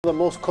The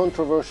most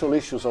controversial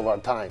issues of our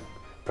time.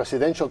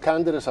 Presidential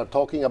candidates are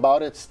talking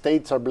about it,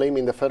 states are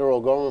blaming the federal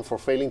government for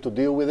failing to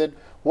deal with it,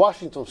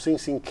 Washington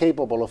seems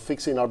incapable of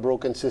fixing our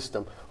broken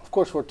system. Of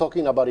course, we're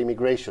talking about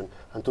immigration.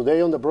 And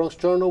today on the Bronx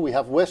Journal, we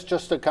have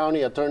Westchester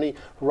County Attorney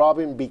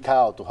Robin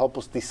Bikkal to help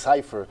us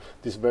decipher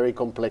this very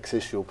complex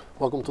issue.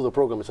 Welcome to the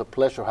program. It's a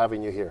pleasure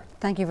having you here.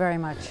 Thank you very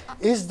much.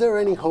 Is there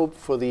any hope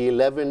for the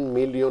 11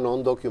 million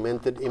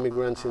undocumented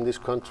immigrants in this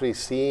country,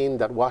 seeing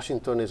that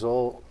Washington is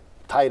all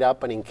tied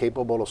up and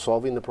incapable of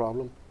solving the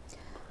problem?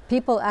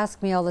 People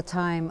ask me all the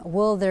time,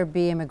 will there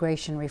be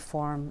immigration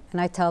reform?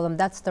 And I tell them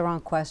that's the wrong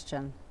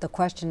question. The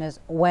question is,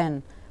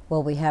 when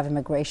will we have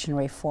immigration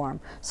reform?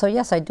 So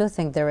yes, I do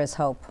think there is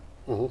hope.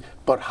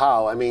 But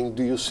how? I mean,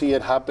 do you see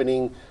it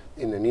happening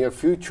in the near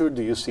future?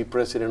 Do you see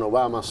President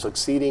Obama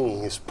succeeding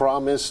in his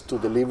promise to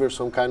deliver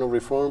some kind of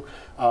reform?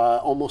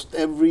 Almost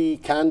every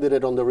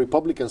candidate on the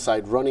Republican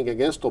side running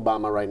against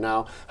Obama right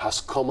now has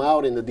come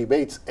out in the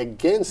debates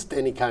against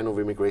any kind of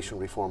immigration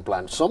reform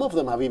plan. Some of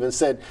them have even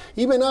said,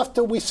 even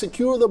after we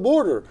secure the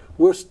border,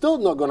 we're still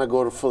not going to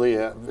go for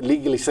the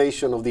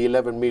legalization of the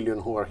 11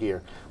 million who are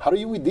here. How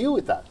do we deal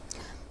with that?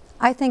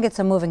 I think it's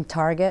a moving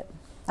target.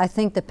 I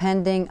think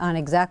depending on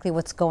exactly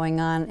what's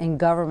going on in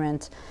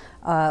government,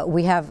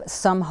 we have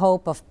some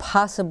hope of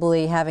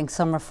possibly having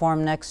some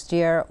reform next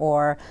year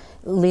or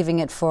leaving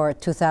it for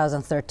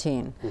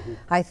 2013.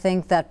 I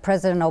think that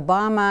President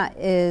Obama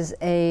is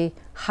a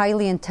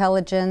highly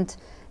intelligent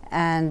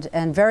and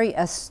very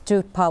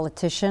astute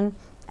politician,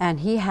 and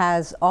he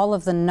has all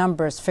of the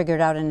numbers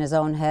figured out in his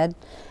own head,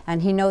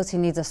 and he knows he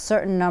needs a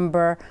certain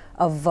number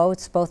of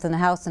votes both in the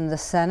House and the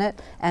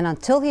Senate, and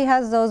until he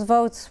has those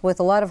votes, with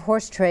a lot of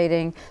horse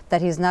trading,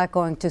 that he's not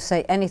going to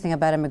say anything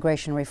about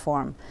immigration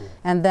reform.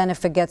 And then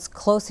if it gets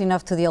close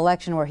enough to the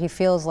election where he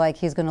feels like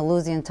he's going to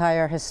lose the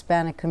entire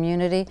Hispanic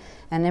community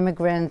and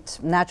immigrant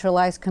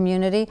naturalized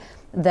community,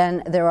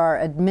 then there are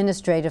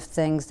administrative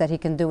things that he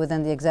can do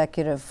within the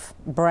executive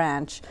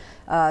branch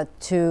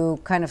to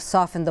kind of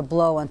soften the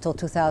blow until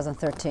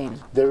 2013.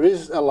 There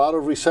is a lot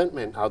of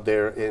resentment out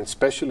there,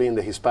 especially in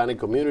the Hispanic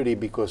community,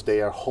 because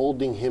they are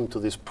holding him to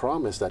this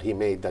promise that he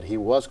made, that he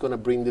was going to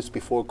bring this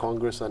before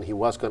Congress and he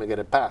was going to get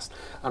it passed.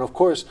 And of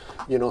course,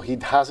 you know, he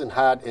hasn't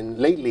had, and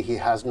lately he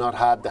has not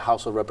had the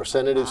House of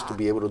Representatives to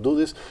be able to do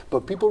this.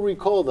 But people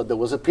recall that there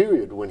was a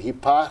period when he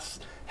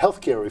passed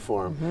healthcare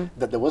reform,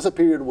 that there was a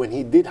period when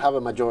he did have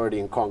a majority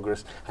in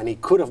Congress and he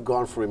could have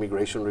gone for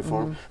immigration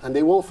reform, and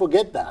they won't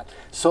forget that.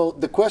 So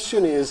the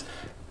question is,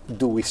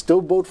 do we still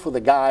vote for the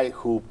guy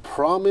who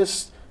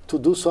promised to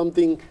do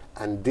something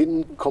and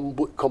didn't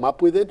come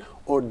up with it,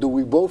 or do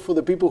we vote for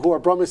the people who are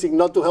promising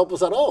not to help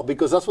us at all?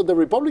 Because that's what the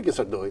Republicans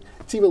are doing.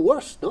 It's even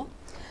worse, no?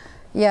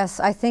 Yes,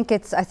 I think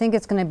it's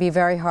going to be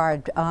very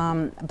hard.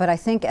 But I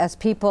think as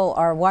people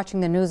are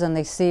watching the news and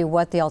they see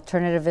what the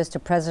alternative is to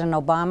President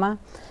Obama,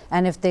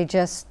 and if they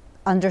just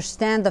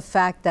understand the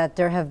fact that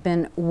there have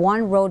been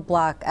one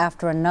roadblock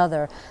after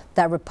another,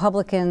 that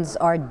Republicans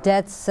are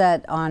dead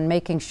set on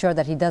making sure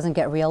that he doesn't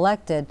get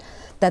reelected,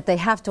 that they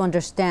have to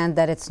understand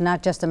that it's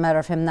not just a matter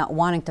of him not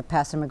wanting to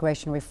pass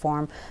immigration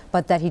reform,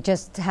 but that he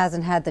just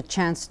hasn't had the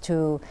chance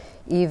to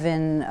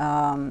even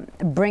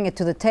bring it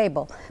to the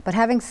table. But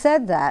having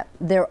said that,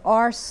 there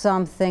are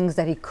some things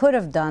that he could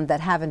have done that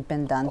haven't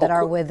been done, that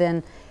are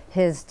within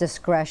his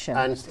discretion.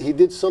 And he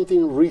did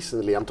something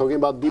recently. I'm talking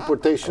about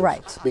deportations.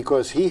 Right.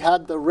 Because he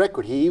had the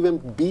record. He even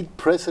beat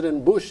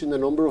President Bush in the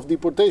number of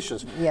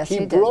deportations. Yes,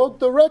 he broke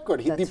the record.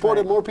 He That's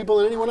deported more people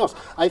than anyone else.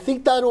 I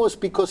think that was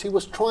because he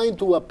was trying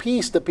to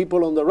appease the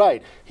people on the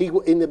right.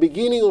 In the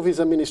beginning of his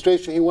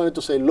administration, he wanted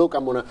to say, look,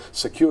 I'm going to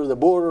secure the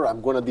border,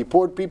 I'm going to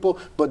deport people,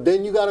 but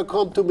then you got to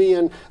come to me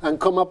and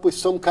come up with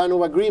some kind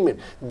of agreement.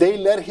 They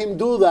let him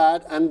do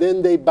that, and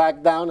then they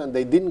backed down and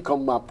they didn't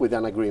come up with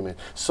an agreement.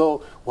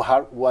 So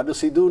what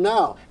does he do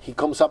now? He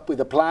comes up with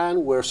a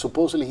plan where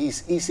supposedly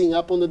he's easing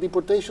up on the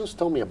deportations.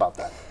 Tell me about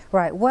that.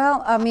 Right.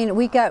 Well, I mean,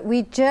 we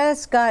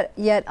just got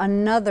yet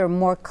another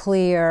more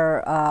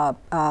clear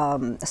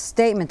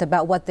statement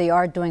about what they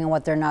are doing and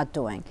what they're not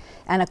doing.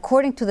 And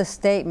according to the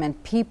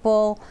statement,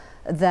 people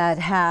that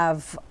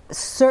have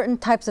certain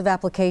types of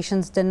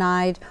applications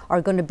denied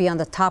are going to be on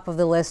the top of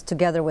the list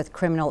together with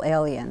criminal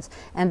aliens.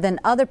 And then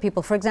other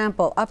people, for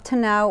example, up to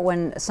now,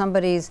 when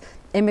somebody's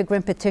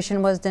immigrant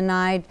petition was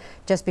denied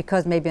just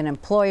because maybe an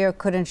employer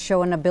couldn't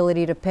show an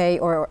ability to pay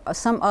or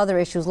some other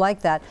issues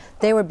like that,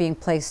 they were being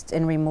placed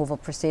in removal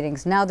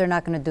proceedings. Now they're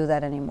not going to do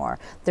that anymore.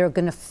 They're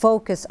going to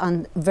focus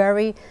on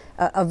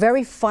a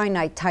very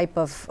finite type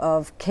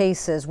of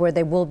cases where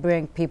they will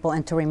bring people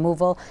into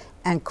removal,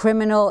 and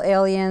criminal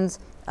aliens,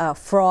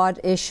 fraud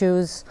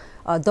issues,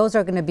 those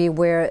are going to be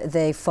where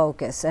they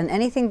focus. And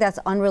anything that's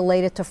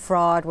unrelated to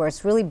fraud, where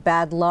it's really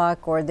bad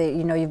luck or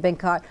you've been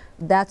caught,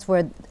 that's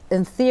where,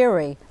 in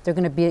theory, they're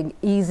going to be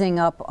easing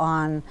up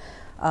on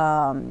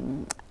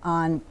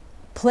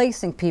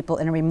placing people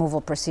in removal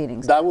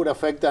proceedings. That would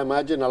affect, I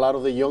imagine, a lot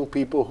of the young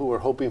people who were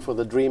hoping for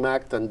the DREAM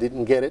Act and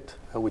didn't get it,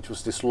 which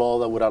was this law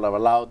that would have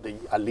allowed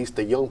at least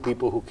the young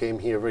people who came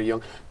here very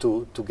young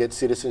to get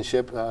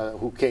citizenship,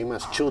 who came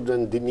as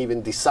children, didn't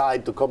even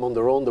decide to come on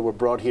their own. They were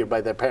brought here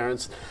by their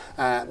parents.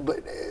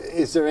 But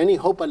is there any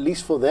hope, at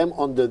least for them,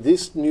 under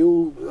this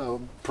new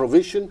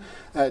provision,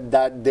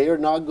 that they are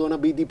not going to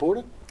be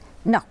deported?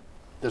 No.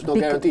 There's no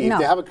guarantee. No.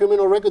 If they have a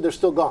criminal record, they're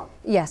still gone.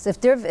 Yes,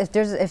 if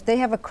they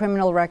have a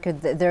criminal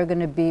record, they're going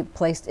to be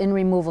placed in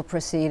removal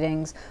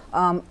proceedings.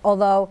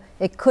 Although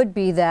it could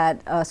be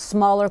that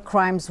smaller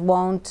crimes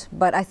won't,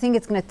 but I think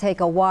it's going to take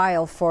a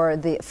while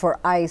for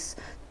ICE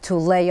to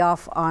lay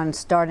off on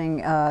starting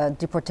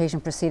deportation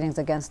proceedings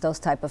against those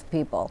type of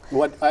people.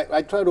 What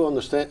I try to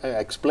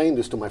explain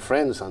this to my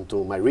friends and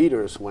to my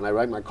readers when I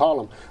write my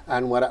column,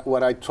 and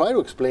what I try to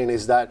explain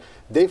is that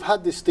they've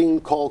had this thing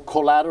called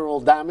collateral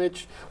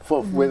damage,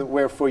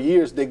 where for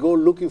years they go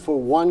looking for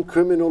one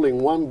criminal in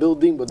one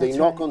building, but they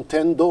knock on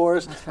 10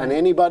 doors, and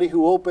anybody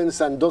who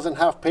opens and doesn't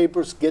have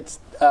papers gets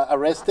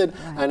arrested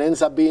and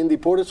ends up being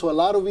deported. So a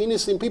lot of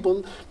innocent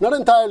people, not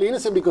entirely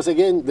innocent because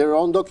again they're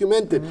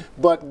undocumented,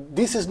 but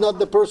this is not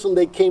the person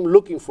they came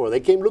looking for. They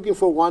came looking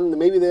for one,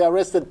 maybe they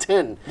arrested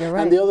 10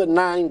 and the other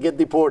 9 get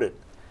deported.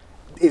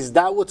 Is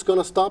that what's going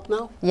to stop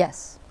now?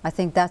 Yes, I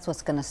think that's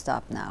what's going to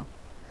stop now.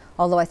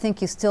 Although I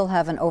think you still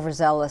have an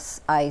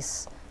overzealous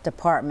ICE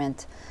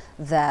department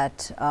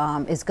that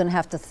is going to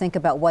have to think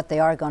about what they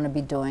are going to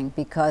be doing,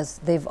 because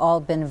they've all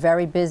been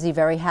very busy,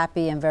 very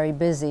happy and very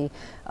busy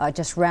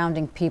just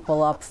rounding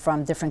people up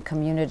from different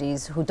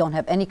communities who don't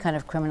have any kind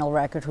of criminal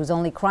record, whose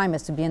only crime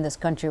is to be in this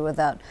country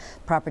without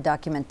proper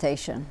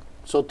documentation.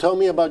 So tell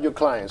me about your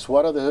clients.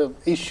 What are the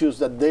issues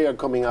that they are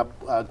coming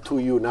up to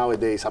you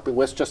nowadays? Up in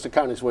Westchester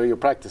County is where your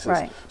practice is.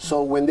 Right.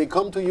 So when they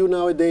come to you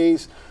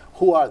nowadays,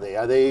 who are they?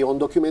 Are they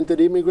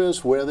undocumented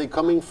immigrants? Where are they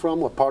coming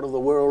from? What part of the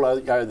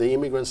world are the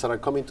immigrants that are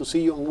coming to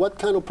see you? And what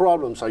kind of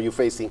problems are you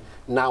facing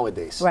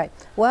nowadays? Right.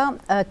 Well,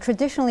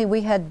 traditionally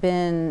we had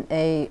been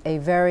a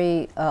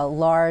very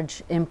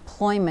large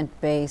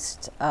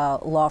employment-based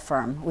law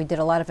firm. We did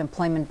a lot of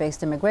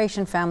employment-based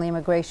immigration, family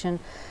immigration,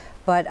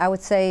 but I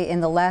would say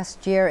in the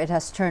last year it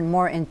has turned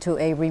more into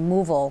a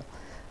removal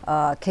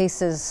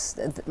cases,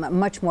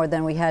 much more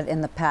than we had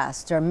in the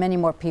past. There are many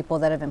more people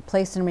that have been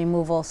placed in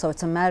removal, so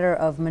it's a matter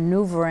of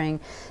maneuvering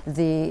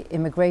the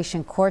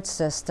immigration court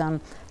system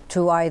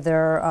to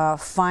either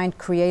find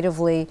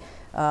creatively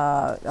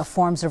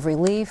forms of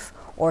relief,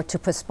 or to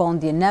postpone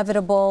the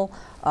inevitable,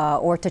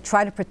 or to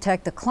try to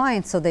protect the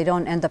clients so they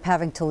don't end up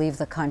having to leave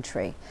the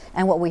country.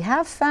 And what we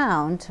have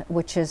found,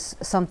 which is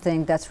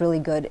something that's really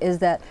good, is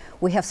that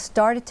we have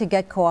started to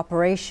get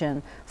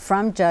cooperation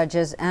from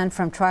judges and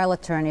from trial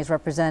attorneys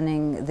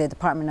representing the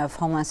Department of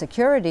Homeland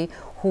Security,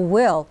 who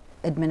will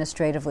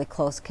administratively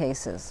close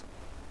cases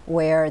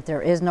where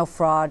there is no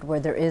fraud, where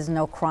there is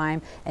no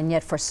crime, and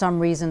yet for some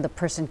reason the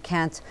person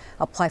can't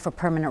apply for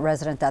permanent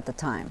resident at the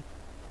time.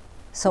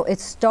 So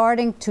it's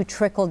starting to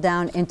trickle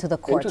down into the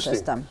court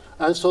system.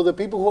 And so the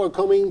people who are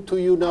coming to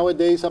you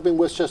nowadays up in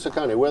Westchester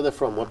County, where are they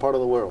from? What part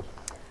of the world?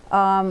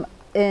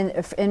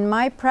 In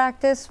my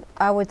practice,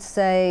 I would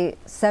say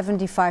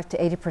 75 to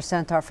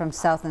 80% are from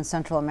South and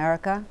Central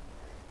America.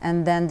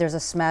 And then there's a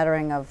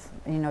smattering of,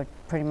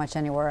 pretty much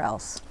anywhere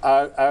else.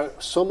 Are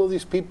some of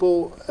these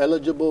people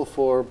eligible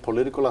for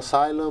political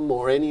asylum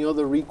or any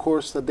other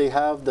recourse that they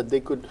have that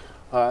they could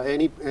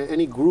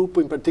any group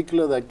in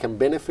particular that can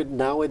benefit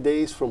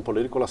nowadays from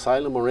political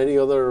asylum or any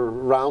other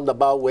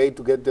roundabout way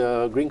to get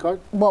the green card?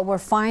 What we're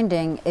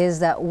finding is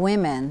that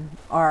women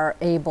are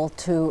able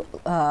to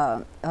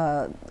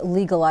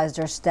legalize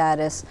their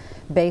status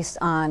based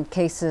on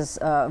cases,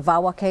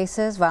 VAWA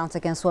cases, Violence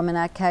Against Women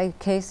Act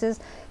cases,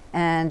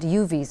 and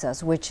U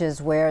visas, which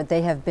is where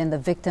they have been the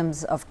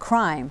victims of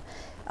crime.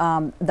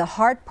 The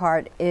hard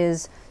part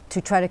is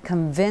to try to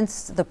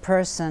convince the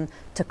person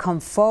to come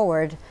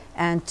forward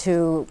and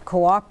to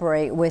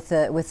cooperate with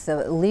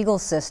the legal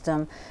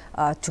system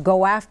to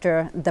go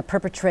after the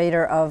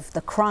perpetrator of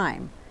the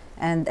crime.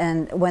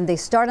 And when they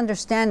start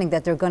understanding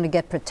that they're going to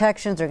get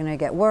protections, they're going to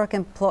get work,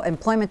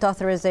 employment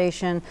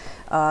authorization,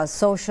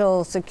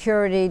 social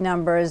security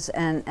numbers,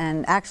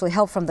 and actually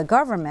help from the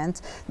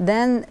government,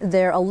 then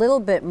they're a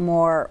little bit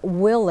more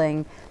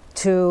willing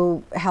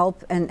to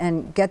help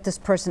and get this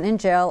person in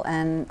jail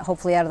and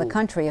hopefully out of the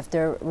country if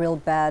they're real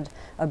bad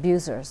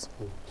abusers.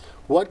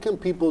 What can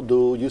people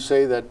do? You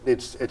say that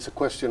it's a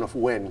question of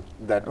when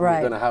that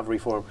we're going to have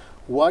reform.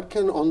 What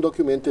can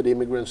undocumented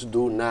immigrants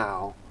do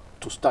now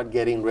to start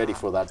getting ready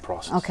for that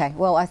process? Okay,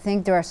 well, I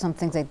think there are some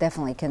things they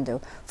definitely can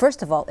do.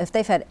 First of all, if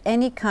they've had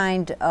any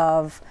kind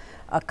of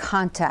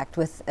contact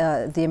with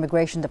the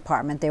immigration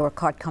department, they were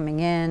caught coming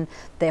in,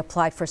 they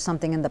applied for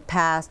something in the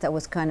past that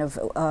was kind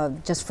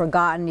of just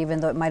forgotten, even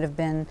though it might have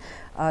been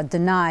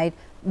denied,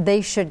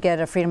 they should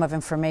get a Freedom of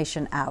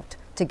Information out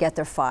to get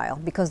their file,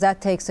 because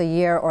that takes a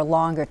year or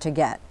longer to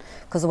get.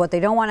 Because what they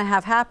don't want to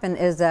have happen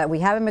is that we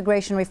have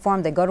immigration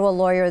reform, they go to a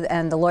lawyer,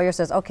 and the lawyer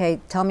says, okay,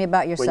 tell me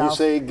about yourself. When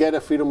you say get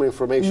a Freedom of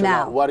Information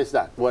Act, what is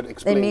that?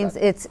 Explain that. It means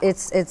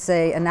that. it's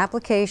an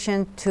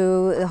application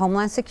to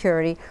Homeland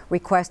Security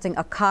requesting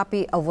a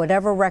copy of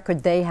whatever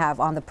record they have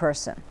on the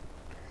person.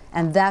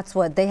 And that's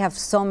what, they have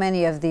so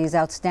many of these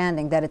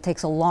outstanding that it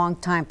takes a long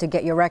time to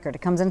get your record.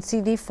 It comes in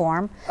CD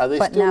form. Are they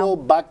still all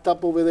backed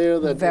up over there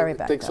that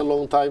it takes a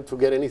long time to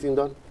get anything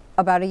done?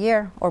 About a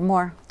year or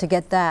more to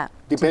get that,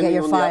 to get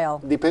your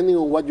file. Depending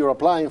on what you're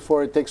applying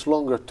for, it takes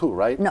longer too,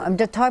 right? No, I'm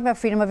just talking about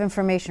Freedom of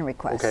Information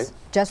requests. Okay.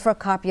 Just for a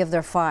copy of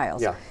their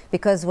files. Yeah.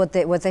 Because what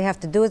they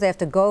have to do is they have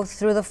to go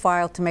through the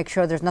file to make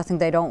sure there's nothing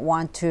they don't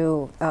want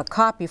to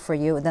copy for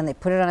you, and then they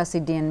put it on a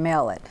CD and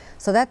mail it.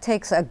 So that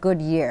takes a good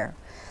year.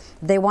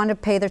 They want to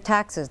pay their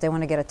taxes. They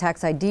want to get a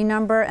tax ID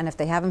number, and if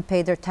they haven't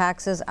paid their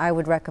taxes, I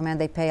would recommend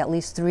they pay at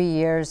least 3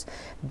 years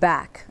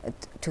back,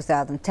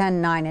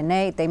 2010, 9, and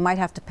 8. They might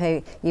have to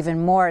pay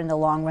even more in the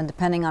long run,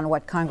 depending on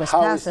what Congress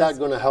passes. How is that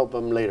going to help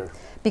them later?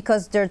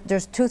 Because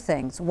there's two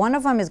things. One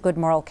of them is good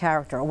moral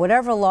character.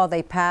 Whatever law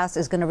they pass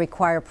is going to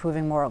require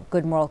proving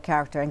good moral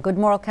character. And good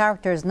moral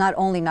character is not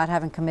only not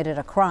having committed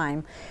a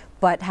crime,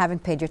 but having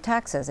paid your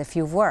taxes if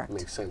you've worked.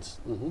 Makes sense.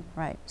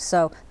 Right.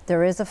 So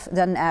there is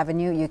an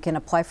avenue. You can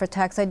apply for a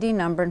tax ID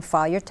number and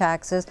file your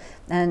taxes.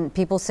 And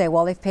people say,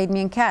 well, they've paid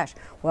me in cash.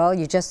 Well,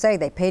 you just say,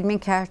 they paid me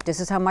in cash, this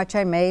is how much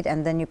I made,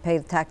 and then you pay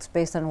the tax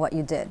based on what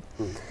you did.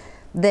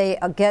 They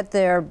get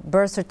their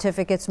birth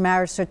certificates,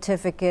 marriage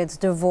certificates,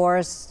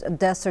 divorce,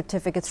 death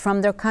certificates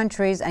from their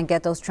countries and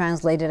get those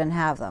translated and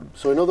have them.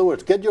 So in other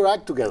words, get your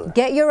act together.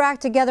 Get your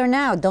act together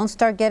now. Don't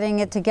start getting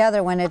it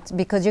together when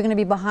because you're going to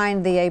be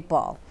behind the 8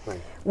 ball.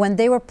 Right. When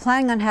they were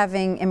planning on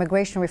having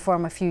immigration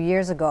reform a few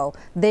years ago,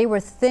 they were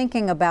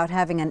thinking about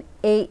having an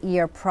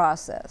 8-year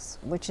process,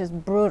 which is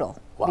brutal,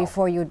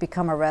 before you would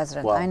become a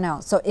resident. I know.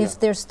 So if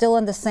they're still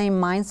in the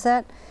same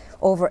mindset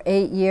over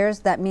 8 years,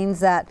 that means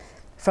that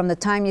from the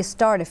time you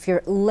start, if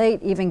you're late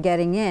even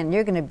getting in,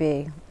 you're going to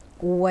be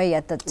way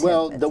at the tip.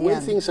 Well, the way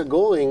things are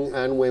going,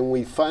 and when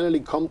we finally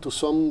come to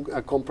some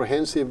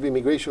comprehensive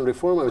immigration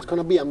reform, it's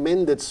going to be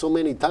amended so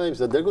many times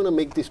that they're going to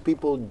make these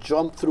people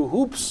jump through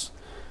hoops.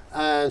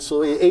 And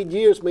so 8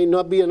 years may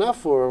not be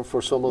enough for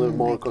some of the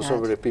more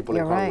conservative people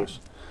in Congress.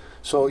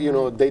 So, you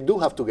know, they do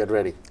have to get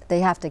ready.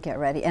 They have to get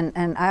ready.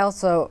 And I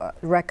also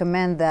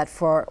recommend that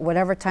for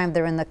whatever time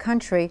they're in the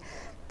country,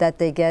 that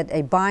they get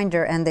a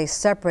binder and they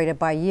separate it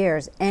by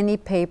years. Any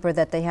paper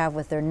that they have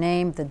with their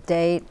name, the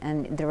date,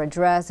 and their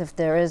address, if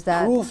there is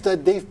that. Proof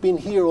that they've been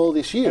here all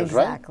these years,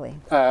 right? Exactly.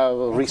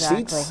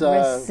 Receipts,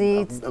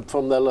 receipts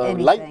from the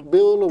light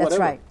bill or whatever. That's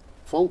right.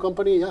 Phone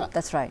company, yeah.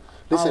 That's right.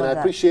 Listen, I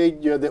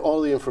appreciate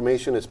all the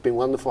information. It's been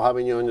wonderful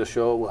having you on the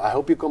show. I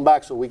hope you come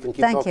back so we can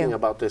keep talking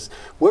about this.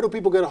 Where do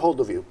people get a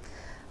hold of you?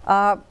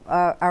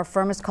 Our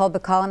firm is called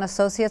Bikkal and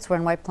Associates. We're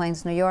in White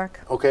Plains, New York.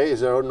 Okay,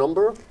 is there a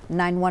number?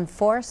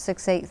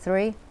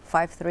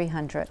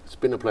 914-683-5300. It's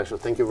been a pleasure.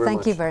 Thank you very much.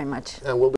 Thank you very much. And we'll be